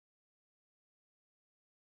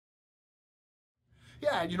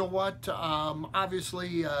Yeah, you know what?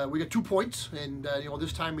 Obviously, we got 2 points, and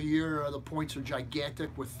this time of year, the points are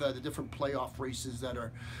gigantic with the different playoff races that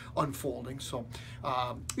are unfolding. So,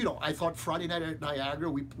 I thought Friday night at Niagara,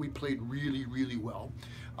 we played really, really well.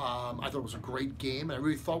 I thought it was a great game, and I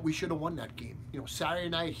really thought we should have won that game. Saturday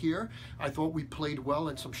night here, I thought we played well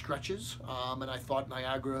in some stretches, and I thought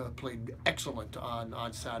Niagara played excellent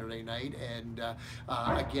on Saturday night. And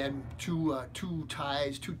again, two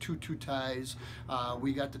ties.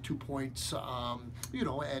 We got the 2 points,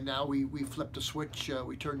 and now we flipped the switch.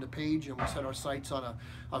 We turned the page, and we set our sights on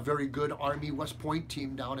a very good Army West Point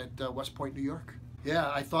team down at West Point, New York.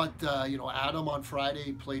 Yeah, I thought, Adam on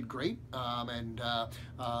Friday played great, and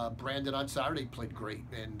Brandon on Saturday played great,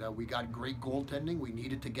 and we got great goaltending. We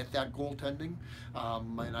needed to get that goaltending,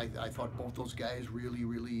 and I thought both those guys really,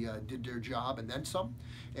 really did their job and then some,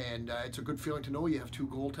 and it's a good feeling to know you have 2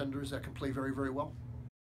 goaltenders that can play very, very well.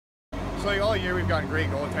 So all year we've gotten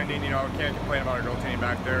great goaltending, can't complain about our goaltending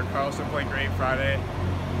back there. Carlson played great Friday.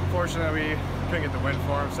 Fortunately, we couldn't get the win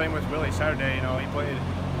for him. Same with Willie Saturday, he played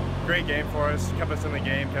great game for us, kept us in the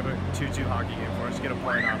game, kept a 2-2 hockey game for us, get a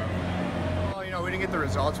point on him. Well, we didn't get the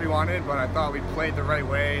results we wanted, but I thought we played the right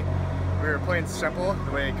way. We were playing simple,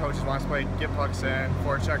 the way coaches want us to play, get pucks in,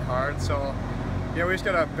 forecheck hard. So, we just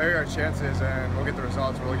got to bury our chances and we'll get the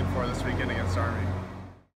results we're looking for this weekend against Army.